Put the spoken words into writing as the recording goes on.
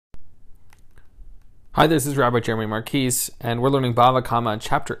Hi, this is Rabbi Jeremy Marquise, and we're learning Bava Kama,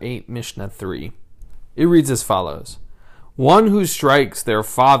 Chapter 8, Mishnah 3. It reads as follows. One who strikes their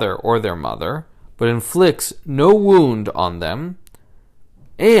father or their mother, but inflicts no wound on them,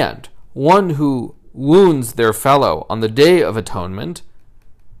 and one who wounds their fellow on the Day of Atonement,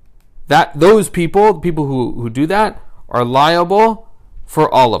 that those people, the people who do that, are liable for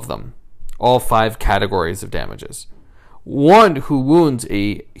all of them, all 5 categories of damages. One who wounds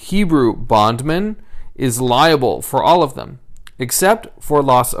a Hebrew bondman is liable for all of them, except for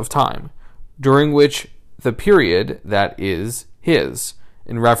loss of time, during which the period that is his,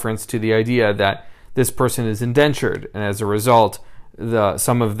 in reference to the idea that this person is indentured, and as a result,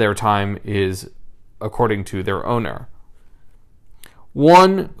 some of their time is according to their owner.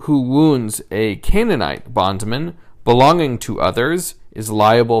 One who wounds a Canaanite bondman belonging to others is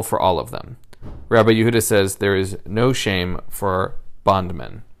liable for all of them. Rabbi Yehuda says there is no shame for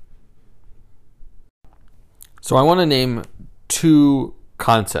bondmen. So I want to name 2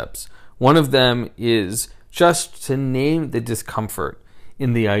 concepts. One of them is just to name the discomfort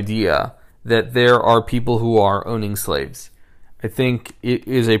in the idea that there are people who are owning slaves. I think it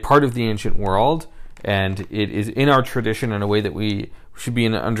is a part of the ancient world, and it is in our tradition in a way that we should be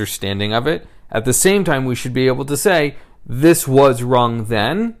in an understanding of it. At the same time, we should be able to say, this was wrong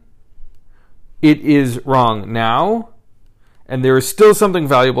then, it is wrong now, and there is still something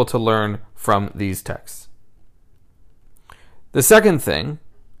valuable to learn from these texts. The second thing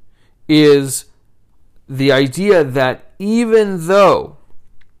is the idea that even though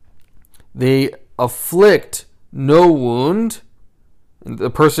they afflict no wound, the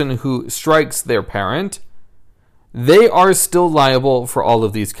person who strikes their parent, they are still liable for all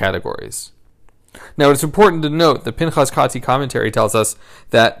of these categories. Now, it's important to note that Pinchas Kati commentary tells us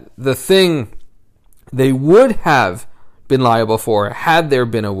that the thing they would have been liable for had there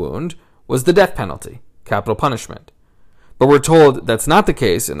been a wound was the death penalty, capital punishment. But we're told that's not the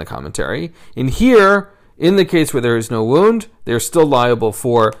case in the commentary. In here, in the case where there is no wound, they're still liable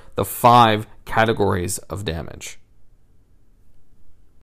for the 5 categories of damage.